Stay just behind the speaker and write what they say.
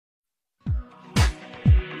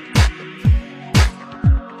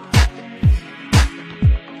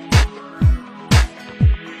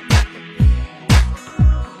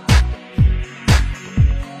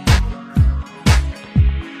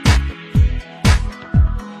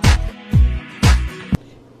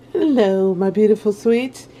Hello, my beautiful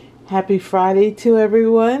sweets. Happy Friday to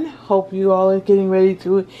everyone. Hope you all are getting ready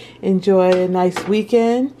to enjoy a nice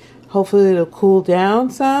weekend. Hopefully it'll cool down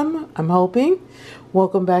some, I'm hoping.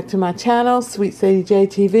 Welcome back to my channel, Sweet Sadie J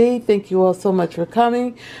TV. Thank you all so much for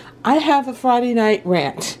coming. I have a Friday night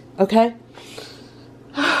rant, okay?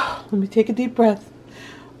 Let me take a deep breath.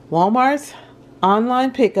 Walmart's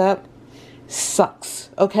online pickup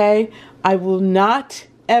sucks, okay? I will not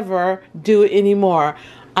ever do it anymore.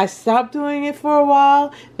 I stopped doing it for a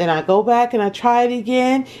while, then I go back and I try it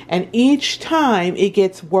again, and each time it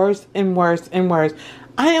gets worse and worse and worse.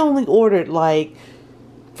 I only ordered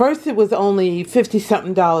first it was only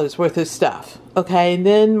 $50-something worth of stuff, okay? And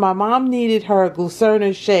then my mom needed her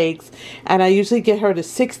Glucerna shakes, and I usually get her the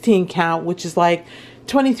 16 count, which is like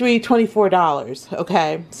 $23, $24,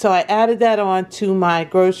 okay? So I added that on to my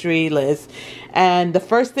grocery list, and the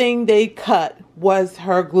first thing they cut was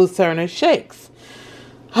her Glucerna shakes.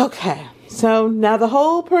 Okay, so now the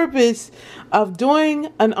whole purpose of doing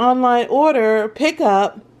an online order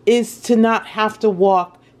pickup is to not have to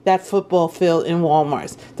walk that football field in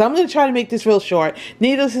Walmart. So I'm going to try to make this real short.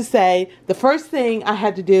 Needless to say, the first thing I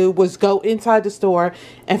had to do was go inside the store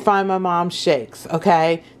and find my mom's shakes,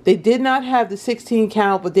 okay? They did not have the 16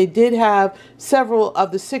 count, but they did have several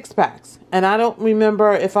of the 6-packs. And I don't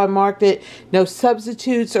remember if I marked it no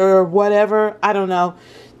substitutes or whatever. I don't know.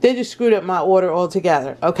 They just screwed up my order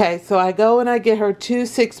altogether. Okay, so I go and I get her 2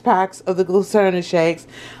 6-packs of the Glucerna shakes.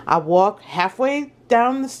 I walk halfway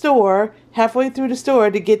down the store, halfway through the store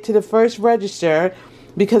to get to the first register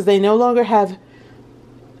because they no longer have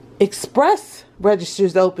express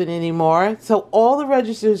registers open anymore. So all the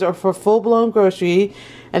registers are for full-blown grocery.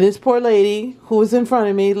 And this poor lady who was in front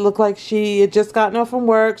of me looked like she had just gotten off from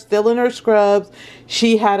work, still in her scrubs.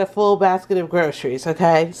 She had a full basket of groceries,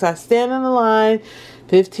 okay? So I stand in the line,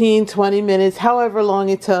 15, 20 minutes, however long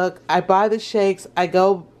it took. I buy the shakes, I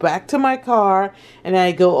go back to my car, and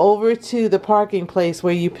I go over to the parking place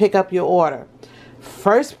where you pick up your order.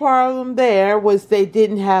 First problem there was they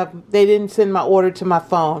didn't send my order to my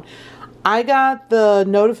phone. I got the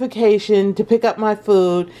notification to pick up my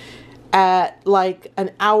food at like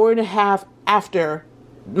an hour and a half after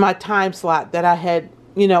my time slot that I had,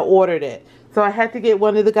 ordered it. So I had to get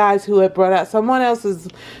one of the guys who had brought out someone else's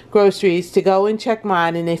groceries to go and check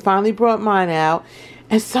mine, and they finally brought mine out.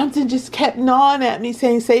 And something just kept gnawing at me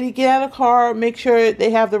saying, Sadie, get out of the car, make sure they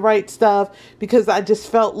have the right stuff, because I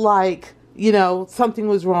just felt like, something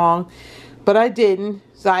was wrong. But I didn't.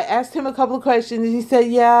 So I asked him a couple of questions, and he said,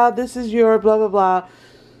 yeah, this is your blah, blah, blah.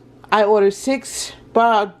 I ordered 6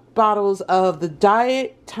 bottles of the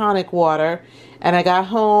diet tonic water, and I got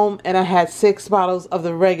home and I had 6 bottles of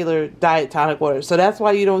the regular diet tonic water. So that's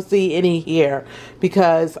why you don't see any here,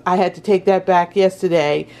 because I had to take that back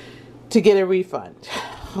yesterday to get a refund.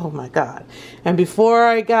 Oh my God. And before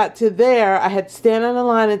I got to there, I had to stand on the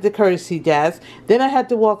line at the courtesy desk. Then I had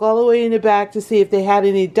to walk all the way in the back to see if they had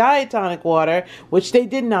any diet tonic water, which they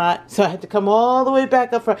did not. So I had to come all the way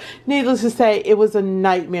back up front. Needless to say, it was a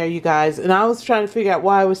nightmare, you guys. And I was trying to figure out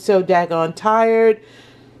why I was so daggone tired.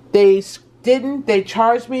 They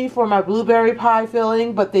charged me for my blueberry pie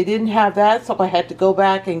filling, but they didn't have that. So I had to go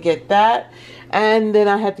back and get that. And then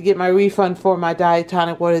I had to get my refund for my diet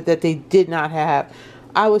tonic water that they did not have.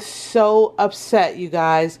 I was so upset, you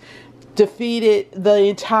guys. Defeated the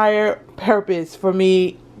entire purpose for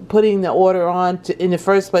me putting the order on in the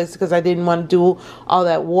first place, because I didn't want to do all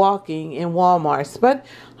that walking in Walmart. But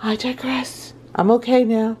I digress. I'm okay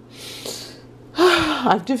now.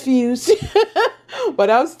 I've diffused. But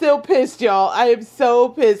I'm still pissed, y'all. I am so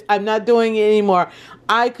pissed. I'm not doing it anymore.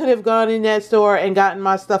 I could have gone in that store and gotten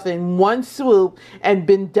my stuff in one swoop and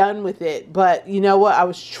been done with it. But you know what? I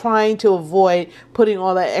was trying to avoid putting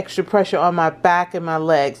all that extra pressure on my back and my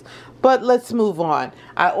legs. But let's move on.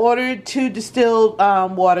 I ordered 2 distilled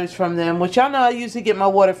waters from them, which y'all know I usually get my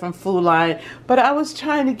water from Food Line. But I was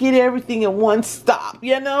trying to get everything in one stop,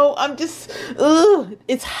 I'm just,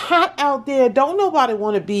 it's hot out there. Don't nobody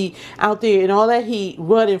want to be out there in all that heat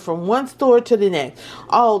running from one store to the next.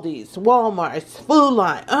 Aldi's, Walmart's, Food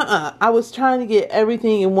Line, I was trying to get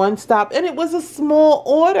everything in one stop, and it was a small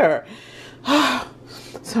order.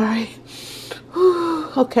 Sorry.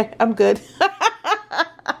 Okay, I'm good.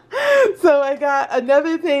 So I got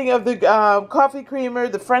another thing of the coffee creamer,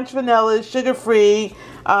 the French vanilla, sugar-free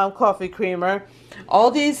coffee creamer.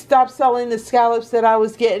 Aldi's stopped selling the scallops that I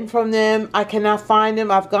was getting from them. I cannot find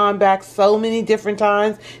them. I've gone back so many different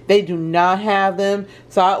times. They do not have them.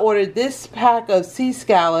 So I ordered this pack of sea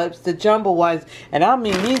scallops, the jumbo ones. And I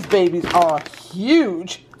mean, these babies are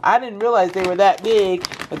huge. I didn't realize they were that big,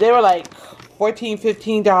 but they were like $14,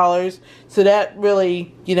 $15. So that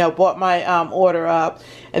really, you know, bought my order up.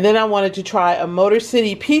 And then I wanted to try a Motor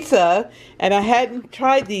City pizza, and I hadn't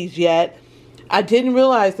tried these yet. I didn't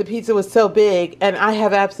realize the pizza was so big, and I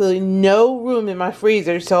have absolutely no room in my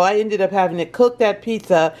freezer, so I ended up having to cook that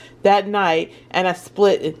pizza that night, and I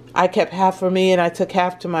split it. I kept half for me, and I took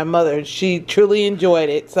half to my mother. She truly enjoyed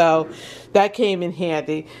it, so that came in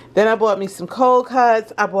handy. Then I bought me some cold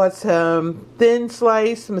cuts. I bought some thin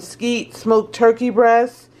sliced mesquite smoked turkey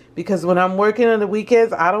breasts, because when I'm working on the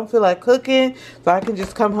weekends, I don't feel like cooking, so I can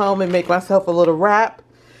just come home and make myself a little wrap.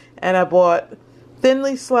 And I bought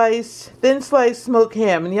thin sliced smoked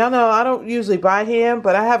ham. And y'all know I don't usually buy ham,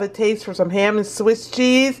 but I have a taste for some ham and Swiss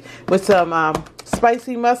cheese with some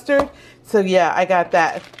spicy mustard. So yeah, I got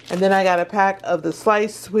that. And then I got a pack of the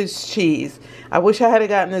sliced Swiss cheese. I wish I had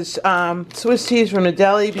gotten this Swiss cheese from the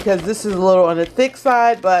deli, because this is a little on the thick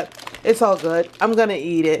side, but it's all good. I'm gonna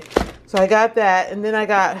eat it. So I got that, and then I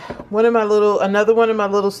got another one of my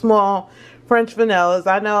little small French vanillas.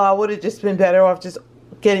 I know I would have just been better off just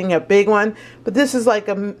getting a big one, but this is like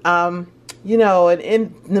a you know,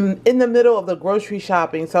 in the middle of the grocery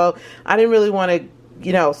shopping, so I didn't really want to,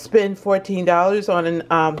 you know, spend $14 on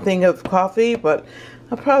a thing of coffee, but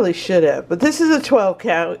I probably should have. But this is a 12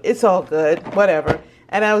 count. It's all good, whatever.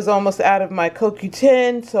 And I was almost out of my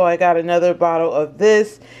CoQ10, so I got another bottle of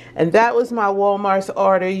this, and that was my Walmart's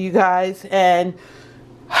order, you guys. And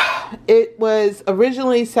it was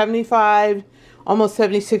originally $75, almost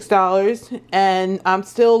 $76, and I'm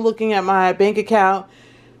still looking at my bank account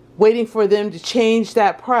waiting for them to change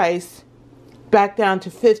that price back down to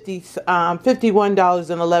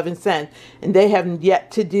 $51.11, and they haven't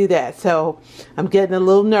yet to do that. So I'm getting a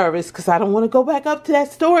little nervous because I don't want to go back up to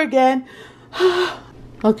that store again.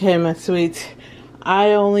 Okay, my sweets,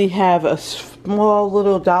 I only have a small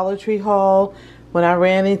little Dollar Tree haul. When I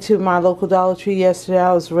ran into my local Dollar Tree yesterday,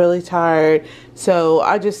 I was really tired, so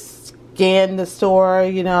I just scanned the store.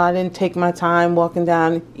 You know, I didn't take my time walking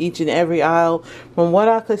down each and every aisle. From what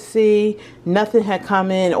I could see, nothing had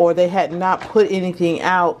come in, or they had not put anything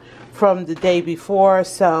out from the day before.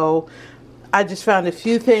 So I just found a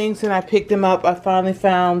few things and I picked them up. I finally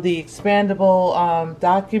found the expandable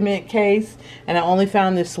document case, and I only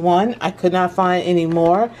found this one. I could not find any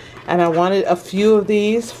more, and I wanted a few of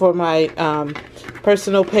these for my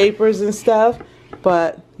personal papers and stuff.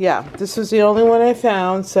 But yeah, this was the only one I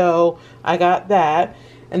found, so I got that.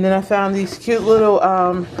 And then I found these cute little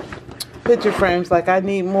picture frames. Like, I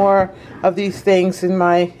need more of these things in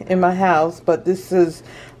my house. But this is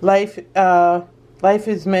life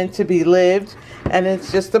is meant to be lived, and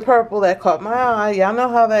it's just the purple that caught my eye. Y'all know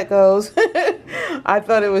how that goes. I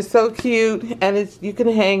thought it was so cute, and you can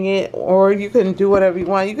hang it, or you can do whatever you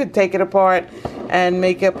want. You could take it apart and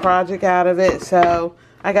make a project out of it. So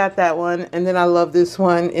I got that one. And then I love this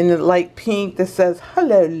one in the light pink that says,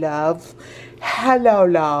 "Hello, love. Hello,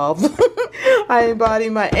 love." I embody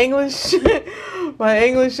my English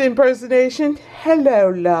impersonation. "Hello,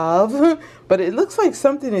 love." But it looks like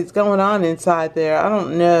something is going on inside there. I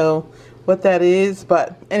don't know what that is,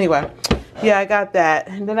 but anyway, yeah, I got that.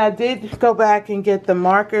 And then I did go back and get the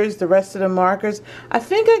markers, the rest of the markers. I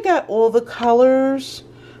think I got all the colors.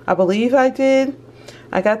 I believe I did.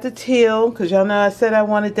 I got the teal, because y'all know I said I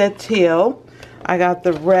wanted that teal. I got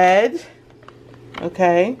the red.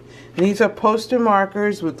 Okay. And these are poster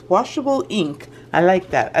markers with washable ink. I like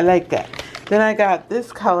that. I like that. Then I got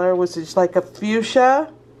this color, which is like a fuchsia.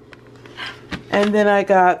 And then I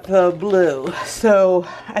got the blue. So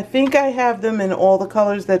I think I have them in all the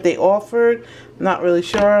colors that they offered. I'm not really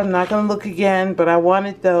sure. I'm not going to look again, but I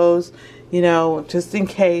wanted those, you know, just in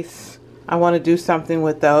case I want to do something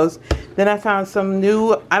with those. Then I found some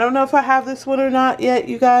new, I don't know if I have this one or not yet,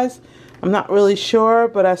 you guys. I'm not really sure,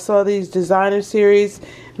 but I saw these designer series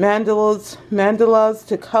mandalas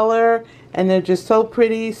to color, and they're just so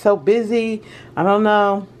pretty, so busy. I don't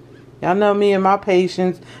know. Y'all know me and my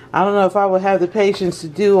patience. I don't know if I would have the patience to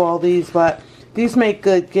do all these, but these make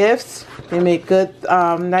good gifts. They make good,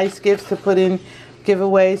 nice gifts to put in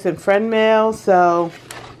giveaways and friend mail. So,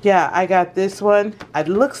 yeah, I got this one. It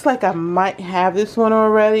looks like I might have this one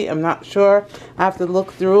already. I'm not sure. I have to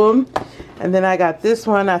look through them. And then I got this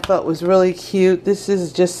one I thought was really cute. This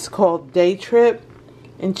is just called Day Trip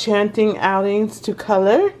Enchanting Outings to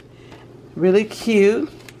Color. Really cute.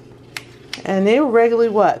 And they were regularly,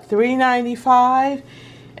 what, $3.95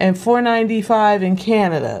 and $4.95 in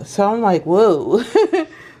Canada. So I'm like, whoa.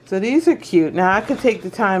 So these are cute. Now I could take the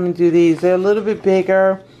time and do these. They're a little bit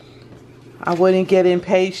bigger. I wouldn't get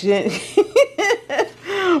impatient.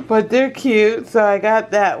 But they're cute. So I got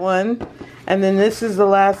that one. And then this is the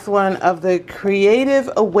last one of the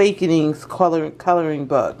Creative Awakenings coloring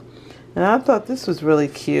book. And I thought this was really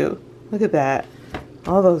cute. Look at that.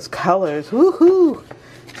 All those colors. Woohoo!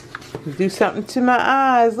 Do something to my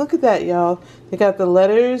eyes. Look at that, y'all. They got the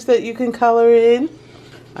letters that you can color in.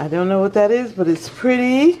 I don't know what that is, but it's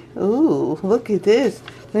pretty. Ooh, look at this.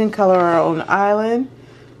 We can color our own island.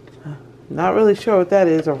 Not really sure what that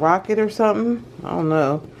is. A rocket or something? I don't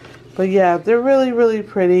know. But yeah, they're really, really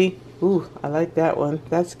pretty. Ooh, I like that one.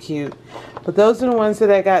 That's cute. But those are the ones that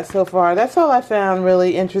I got so far. That's all I found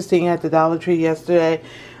really interesting at the Dollar Tree yesterday.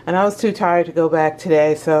 And I was too tired to go back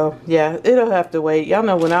today. So yeah, it'll have to wait. Y'all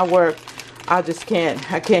know when I work, I can't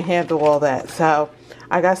handle all that. So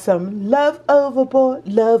I got some love overboard,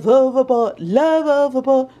 love overboard, love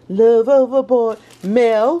overboard, love overboard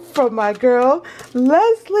mail from my girl,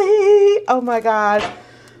 Leslie. Oh my God.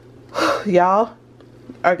 Y'all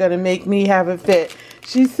are going to make me have a fit.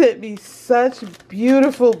 She sent me such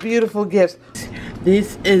beautiful, beautiful gifts.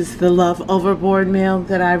 This is the love overboard mail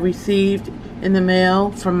that I received in the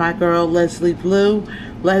mail from my girl, Leslie Blue.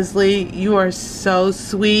 Leslie, you are so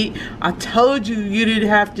sweet. I told you you didn't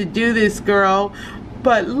have to do this, girl.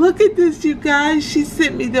 But look at this, you guys. She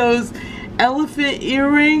sent me those elephant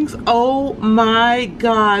earrings. Oh my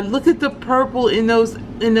God. Look at the purple in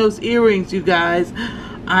those earrings, you guys.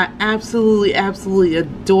 I absolutely, absolutely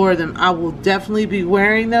adore them. I will definitely be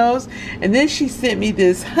wearing those. And then she sent me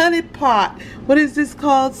this honey pot. What is this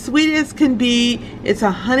called? Sweet as can be. It's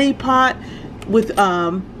a honey pot with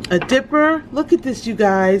a dipper. Look at this, you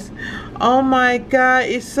guys. Oh my God,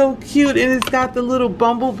 it's so cute. And it's got the little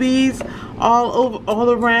bumblebees all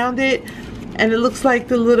around it. And it looks like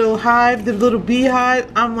the little hive, the little beehive.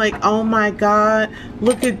 I'm like, oh my God,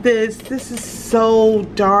 look at this. This is so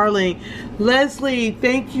darling. Leslie,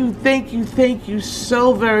 thank you, thank you, thank you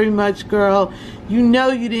so very much, girl. You know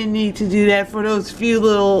you didn't need to do that for those few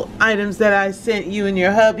little items that I sent you and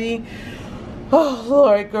your hubby. Oh,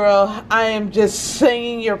 Lord, girl, I am just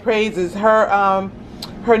singing your praises. Her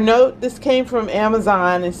note, this came from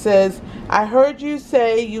Amazon. It says, I heard you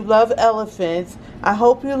say you love elephants. I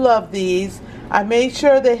hope you love these. I made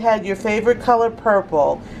sure they had your favorite color,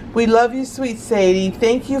 purple. We love you, sweet Sadie.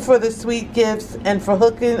 Thank you for the sweet gifts and for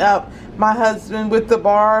hooking up my husband with the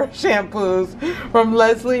bar shampoos from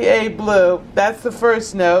Leslie A. Blue. That's the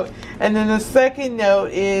first note. And then the second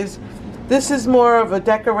note is, this is more of a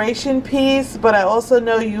decoration piece, but I also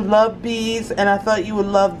know you love bees, and I thought you would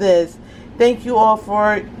love this. Thank you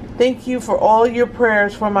for all your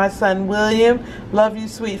prayers for my son William. Love you,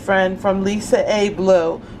 sweet friend, from Lisa A.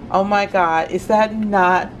 Blue. Oh my God, is that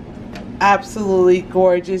not absolutely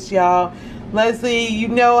gorgeous, y'all? Leslie, you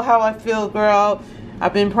know how I feel, girl.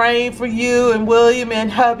 I've been praying for you and William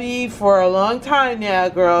and hubby for a long time now,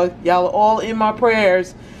 girl. Y'all are all in my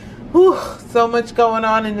prayers. Whew, so much going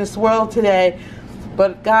on in this world today.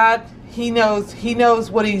 But God, He knows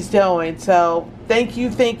what He's doing. So thank you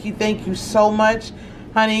so much,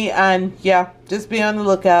 honey. And yeah, just be on the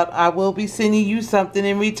lookout. I will be sending you something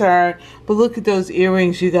in return. But look at those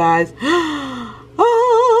earrings, you guys.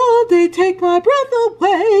 Oh, they take my breath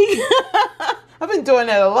away. I've been doing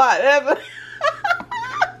that a lot, haven't I?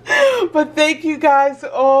 But thank you guys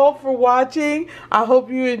all for watching. I hope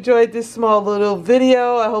you enjoyed this small little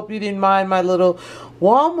video. I hope you didn't mind my little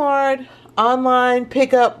Walmart online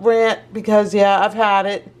pickup rant, because yeah, I've had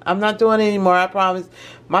it. I'm not doing it anymore, I promise.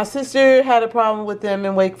 My sister had a problem with them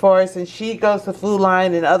in Wake Forest, and she goes to Food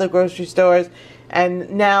Line and other grocery stores, and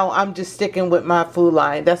now I'm just sticking with my Food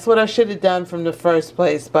Line. That's what I should have done from the first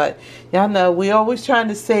place, but y'all know we always trying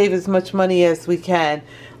to save as much money as we can.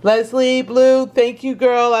 Leslie Blue, thank you,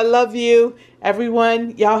 girl. I love you.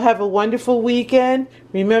 Everyone, y'all have a wonderful weekend.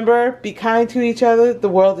 Remember, be kind to each other. The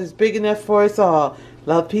world is big enough for us all.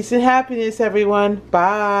 Love, peace, and happiness, everyone.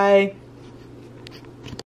 Bye.